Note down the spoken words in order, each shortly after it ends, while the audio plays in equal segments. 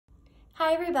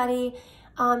Hi everybody.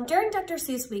 During Dr.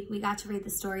 Seuss Week, we got to read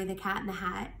the story The Cat in the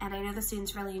Hat, and I know the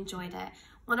students really enjoyed it.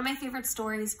 One of my favorite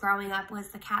stories growing up was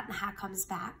The Cat in the Hat Comes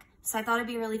Back, so I thought it'd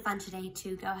be really fun today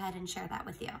to go ahead and share that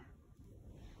with you.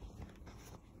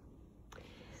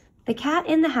 The Cat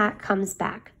in the Hat Comes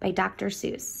Back by Dr.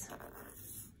 Seuss.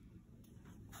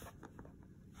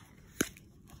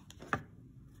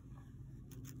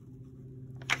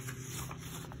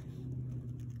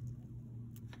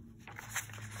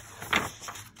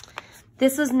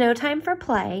 This was no time for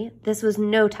play. This was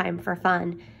no time for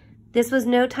fun. This was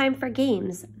no time for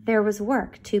games. There was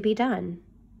work to be done.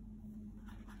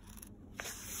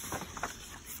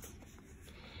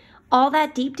 All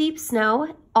that deep, deep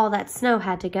snow, all that snow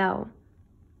had to go.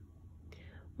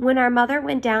 When our mother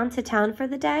went down to town for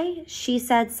the day, she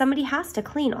said somebody has to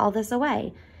clean all this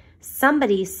away.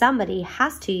 Somebody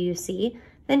has to, you see.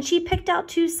 Then she picked out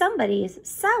two somebodies,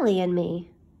 Sally and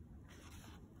me.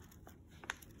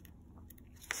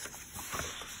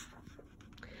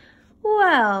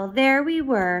 Well, there we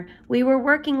were. We were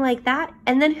working like that,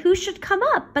 and then who should come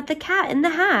up but the Cat in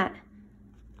the Hat?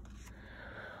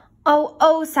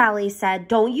 Oh, Sally said,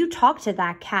 don't you talk to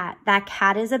that cat. That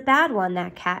cat is a bad one,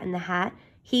 that Cat in the Hat.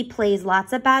 He plays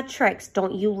lots of bad tricks.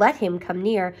 Don't you let him come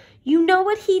near. You know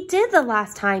what he did the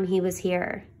last time he was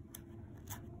here.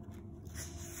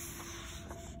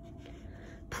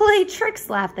 Play tricks,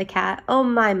 laughed the cat. Oh,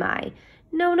 my.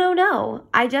 No.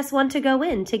 I just want to go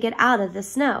in to get out of the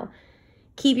snow.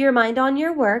 Keep your mind on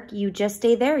your work. You just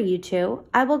stay there, you two.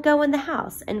 I will go in the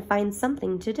house and find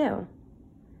something to do.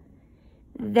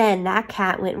 Then that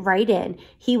cat went right in.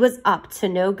 He was up to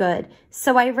no good.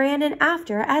 So I ran in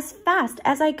after as fast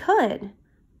as I could.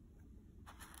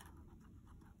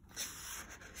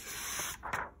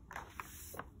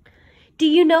 Do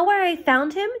you know where I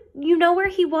found him? You know where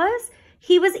he was?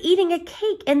 He was eating a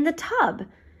cake in the tub.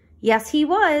 Yes, he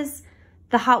was.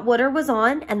 The hot water was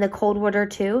on and the cold water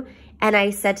too. And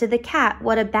I said to the cat,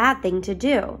 what a bad thing to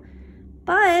do.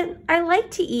 But I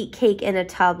like to eat cake in a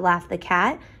tub, laughed the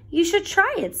cat. You should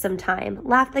try it sometime,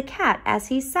 laughed the cat as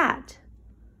he sat.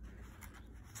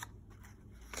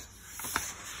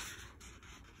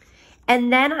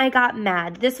 And then I got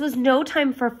mad. This was no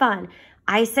time for fun.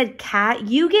 I said, Cat,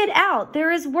 you get out.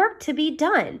 There is work to be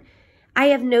done. I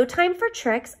have no time for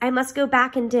tricks. I must go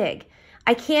back and dig.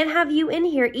 I can't have you in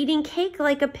here eating cake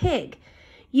like a pig.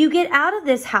 You get out of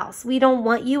this house. We don't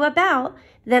want you about.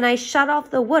 Then I shut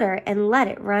off the water and let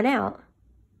it run out.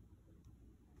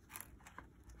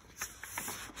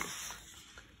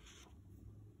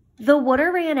 The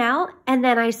water ran out, and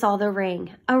then I saw the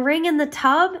ring. A ring in the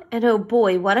tub, and oh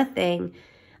boy, what a thing.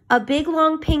 A big,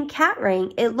 long pink cat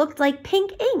ring. It looked like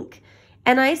pink ink.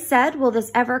 And I said, will this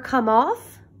ever come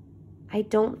off? I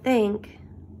don't think.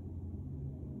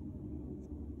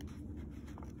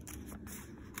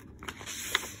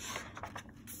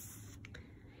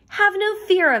 Have no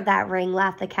fear of that ring,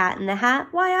 laughed the Cat in the Hat.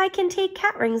 Why, I can take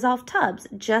cat rings off tubs,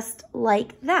 just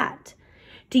like that.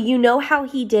 Do you know how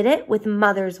he did it? With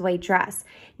Mother's white dress.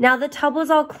 Now the tub was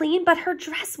all clean, but her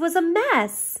dress was a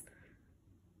mess.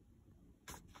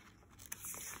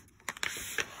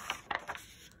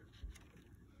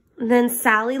 Then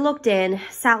Sally looked in.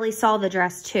 Sally saw the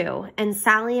dress too, and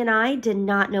Sally and I did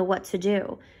not know what to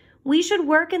do. We should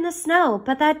work in the snow,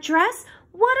 but that dress,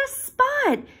 what a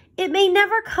spot! It may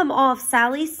never come off,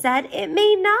 Sally said. It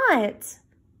may not.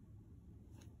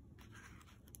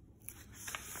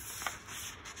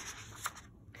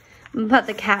 But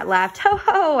the cat laughed.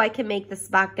 Ho, I can make the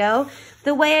spot go.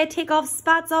 The way I take off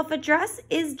spots off a dress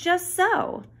is just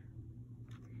so.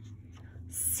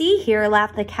 See here,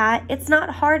 laughed the cat. It's not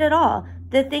hard at all.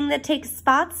 The thing that takes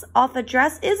spots off a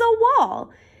dress is a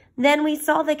wall. Then we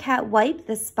saw the cat wipe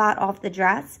the spot off the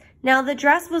dress. Now the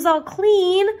dress was all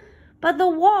clean, but the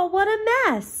wall, what a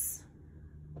mess.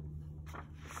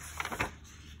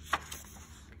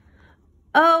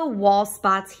 Oh, wall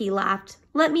spots, he laughed.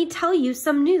 Let me tell you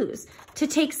some news. To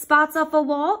take spots off a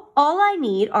wall, all I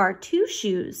need are 2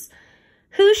 shoes.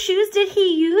 Whose shoes did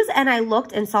he use? And I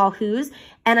looked and saw whose.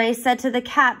 And I said to the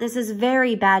cat, this is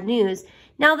very bad news.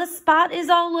 Now the spot is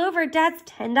all over Dad's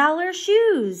 $10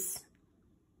 shoes.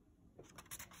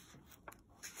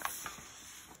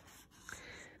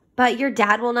 But your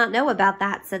dad will not know about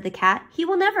that, said the cat. He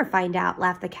will never find out,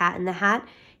 laughed the Cat in the Hat.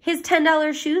 His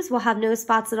 $10 shoes will have no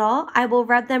spots at all. I will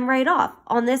rub them right off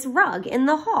on this rug in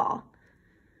the hall.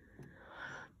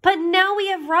 But now we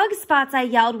have rug spots, I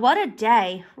yelled. What a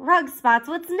day. Rug spots,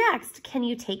 what's next? Can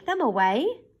you take them away?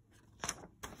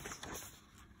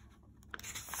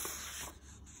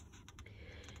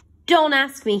 Don't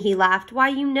ask me, he laughed. Why,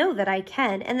 you know that I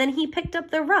can. And then he picked up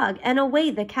the rug, and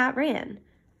away the cat ran.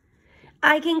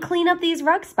 I can clean up these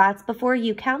rug spots before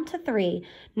you count to 3.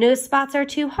 No spots are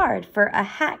too hard for a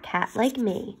hat cat like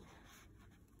me.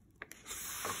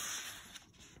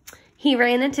 He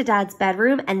ran into Dad's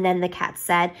bedroom, and then the cat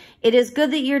said, It is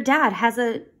good that your dad has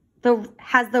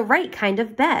the right kind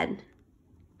of bed.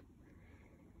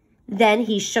 Then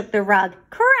he shook the rug.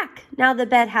 Crack! Now the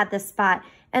bed had the spot,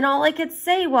 and all I could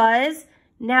say was,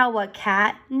 Now what,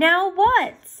 cat? Now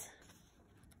what?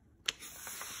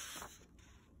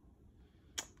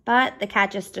 But the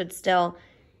cat just stood still.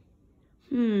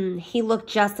 He looked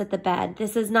just at the bed.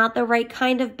 This is not the right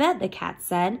kind of bed, the cat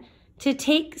said. To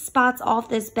take spots off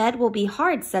this bed will be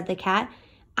hard, said the cat.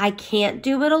 I can't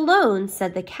do it alone,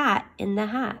 said the cat in the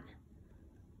hat.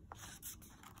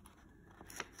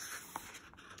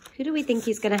 Who do we think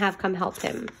he's going to have come help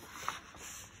him?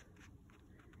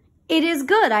 It is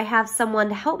good I have someone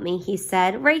to help me, he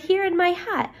said, right here in my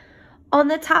hat. On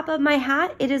the top of my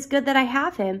hat, it is good that I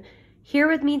have him. Here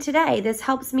with me today, this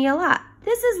helps me a lot.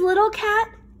 This is little cat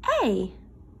A.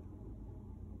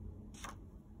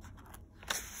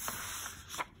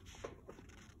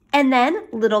 And then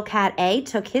little cat A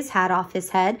took his hat off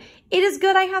his head. It is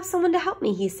good I have someone to help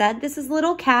me, he said. This is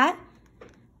little cat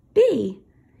B.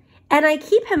 And I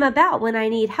keep him about when I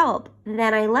need help.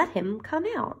 Then I let him come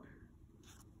out.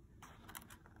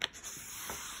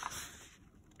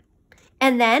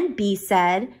 And then B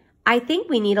said, I think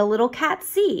we need a little cat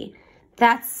C.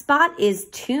 That spot is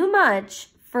too much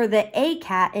for the A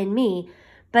cat and me,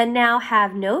 but now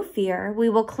have no fear, we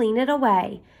will clean it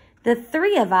away. The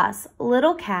 3 of us,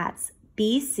 little cats,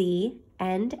 B, C,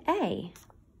 and A.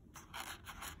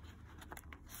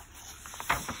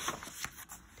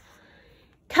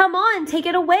 Come on, take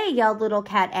it away, yelled little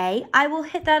cat A. I will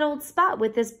hit that old spot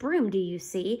with this broom, do you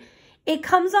see? It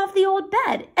comes off the old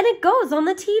bed, and it goes on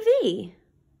the TV.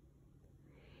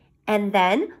 And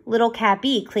then little cat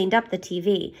B cleaned up the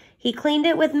TV. He cleaned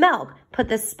it with milk, put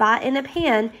the spot in a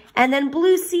pan, and then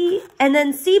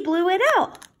C blew it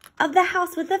out of the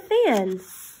house with a fan.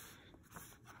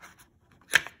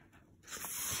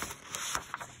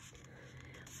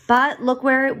 But look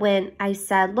where it went, I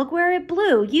said. Look where it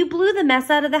blew. You blew the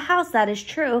mess out of the house, that is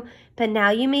true. But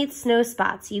now you made snow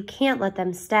spots. You can't let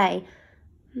them stay.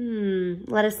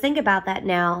 Let us think about that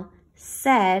now,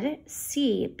 said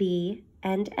C, B,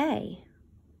 and A.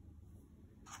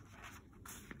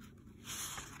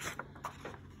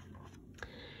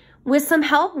 With some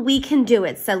help, we can do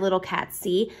it, said little cat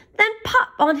C. Then pop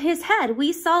on his head,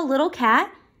 we saw little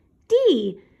cat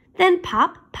D. Then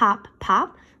pop, pop,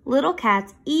 pop, little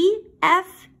cats E,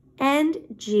 F, and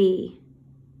G.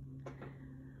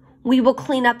 We will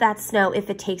clean up that snow if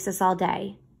it takes us all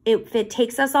day. If it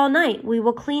takes us all night, we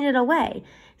will clean it away,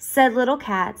 said little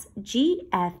cats G,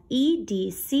 F, E, D,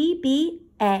 C, B,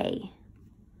 A.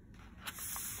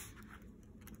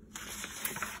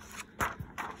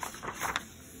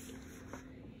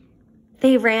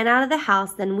 They ran out of the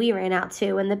house, then we ran out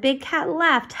too, and the big cat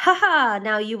laughed. Ha ha,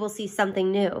 now you will see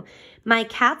something new. My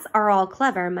cats are all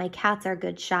clever, my cats are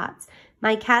good shots.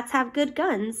 My cats have good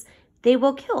guns, they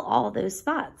will kill all those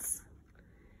spots.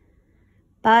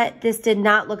 But this did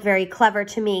not look very clever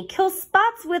to me. Kill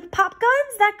spots with pop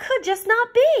guns? That could just not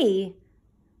be.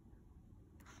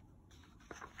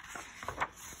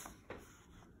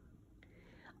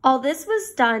 All this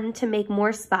was done to make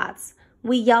more spots.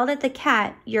 We yelled at the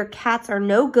cat, your cats are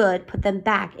no good, put them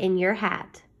back in your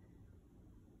hat.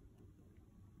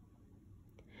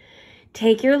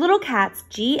 Take your little cats,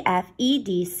 G, F, E,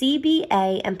 D, C, B,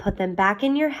 A, and put them back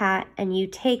in your hat, and you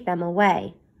take them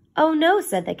away. Oh no,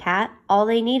 said the cat, all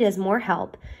they need is more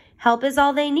help. Help is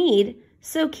all they need,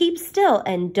 so keep still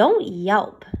and don't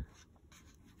yelp.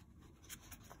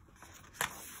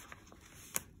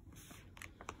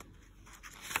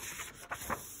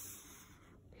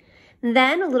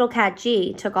 Then little cat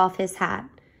G took the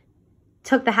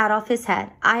hat off his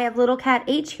head. I have little cat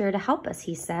H here to help us,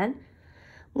 he said.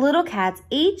 Little cats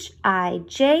H, I,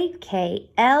 J, K,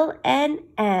 L, N,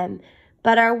 M.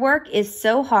 But our work is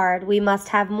so hard, we must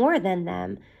have more than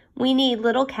them. We need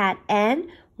little cat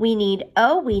N, we need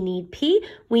O, we need P,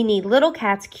 we need little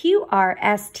cats Q, R,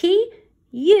 S, T,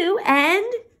 U, and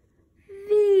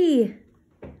V.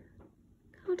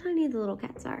 How tiny the little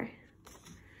cats are.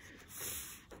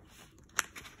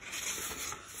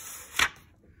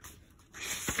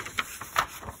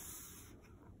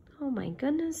 Oh my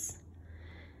goodness.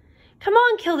 Come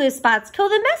on, kill those spots, kill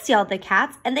the mess, yelled the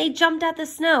cats, and they jumped at the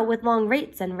snow with long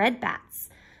rates and red bats.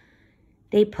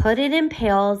 They put it in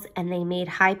pails, and they made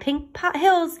high pink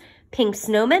hills, pink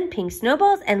snowmen, pink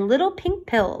snowballs, and little pink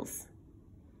pills.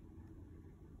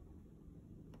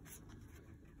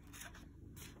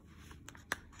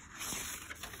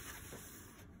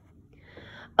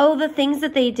 Oh, the things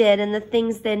that they did and the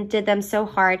things that did them so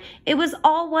hard. It was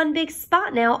all one big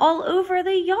spot now all over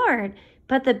the yard.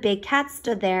 But the big cat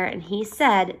stood there and he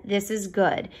said, "This is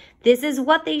good. This is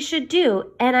what they should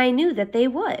do." And I knew that they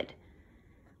would.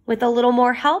 With a little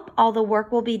more help, all the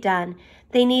work will be done.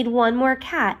 They need one more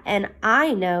cat, and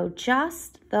I know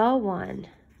just the one.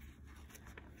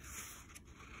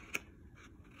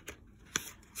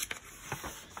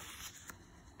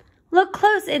 Look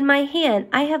close in my hand.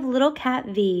 I have little cat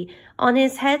V. On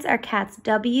his heads are cats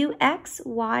W, X,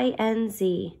 Y, and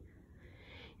Z.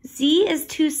 Z is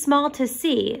too small to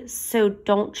see, so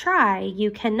don't try, you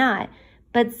cannot.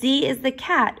 But Z is the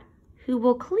cat who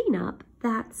will clean up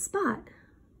that spot.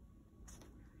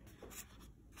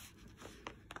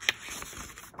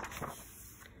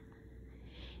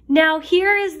 Now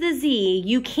here is the Z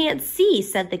you can't see,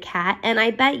 said the cat, and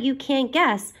I bet you can't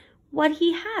guess what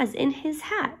he has in his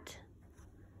hat.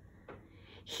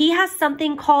 He has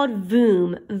something called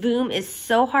Voom. Voom is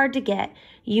so hard to get.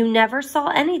 You never saw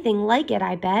anything like it,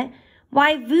 I bet.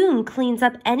 Why, Voom cleans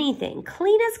up anything,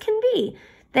 clean as can be.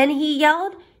 Then he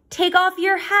yelled, "Take off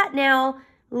your hat now,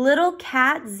 little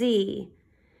cat Z.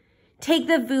 Take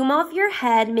the Voom off your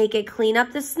head, make it clean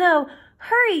up the snow.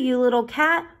 Hurry, you little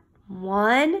cat.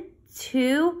 1,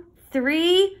 2,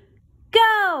 3,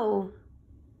 go!"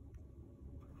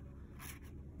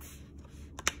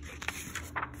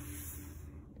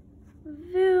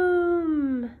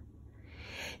 Voom.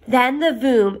 Then the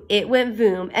Voom, it went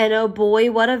Voom, and oh boy,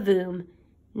 what a Voom.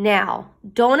 Now,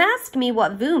 don't ask me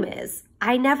what Voom is.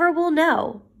 I never will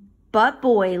know. But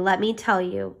boy, let me tell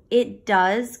you, it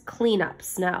does clean up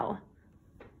snow.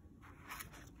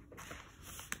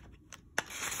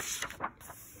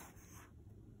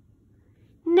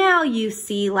 Now you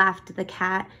see, laughed the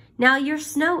cat. Now your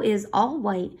snow is all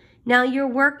white. Now your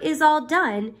work is all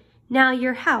done. Now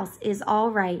your house is all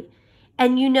right.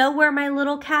 And you know where my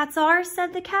little cats are,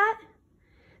 said the cat.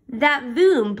 That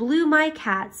Voom blew my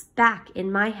cats back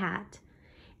in my hat.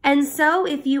 And so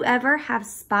if you ever have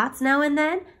spots now and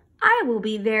then, I will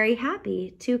be very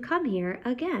happy to come here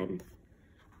again.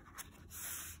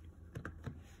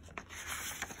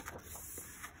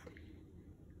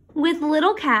 With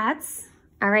little cats,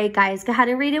 all right, guys, go ahead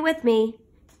and read it with me.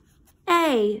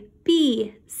 A,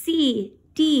 B, C,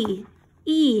 D,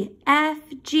 E, F,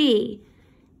 G,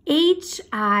 H,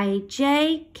 I,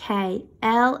 J, K,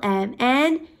 L, M,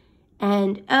 N,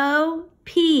 and O,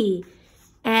 P,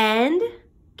 and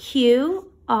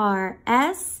Q, R,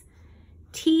 S,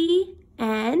 T,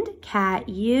 and cat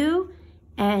U,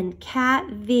 and cat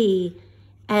V,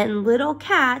 and little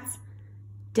cats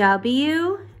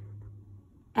W,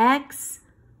 X,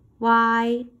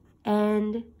 Y,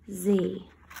 and Z.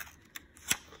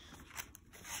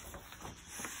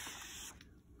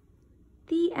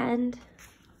 The end.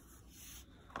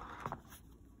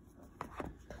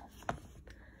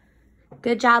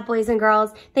 Good job, boys and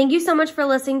girls. Thank you so much for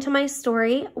listening to my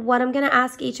story. What I'm going to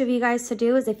ask each of you guys to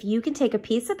do is if you can take a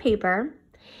piece of paper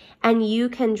and you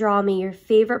can draw me your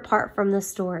favorite part from the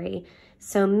story.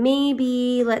 So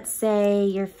maybe, let's say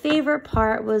your favorite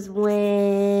part was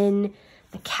when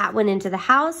the cat went into the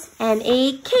house and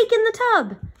ate cake in the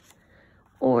tub.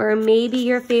 Or maybe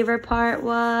your favorite part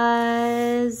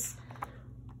was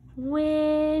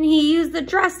when he used the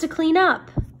dress to clean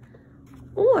up.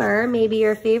 Or maybe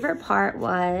your favorite part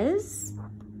was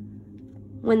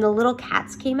when the little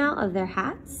cats came out of their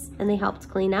hats and they helped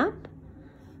clean up.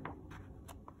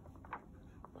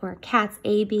 Or cats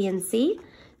A, B, and C.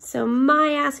 So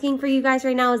my asking for you guys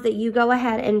right now is that you go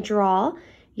ahead and draw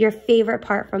your favorite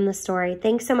part from the story.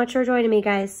 Thanks so much for joining me,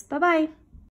 guys. Bye-bye.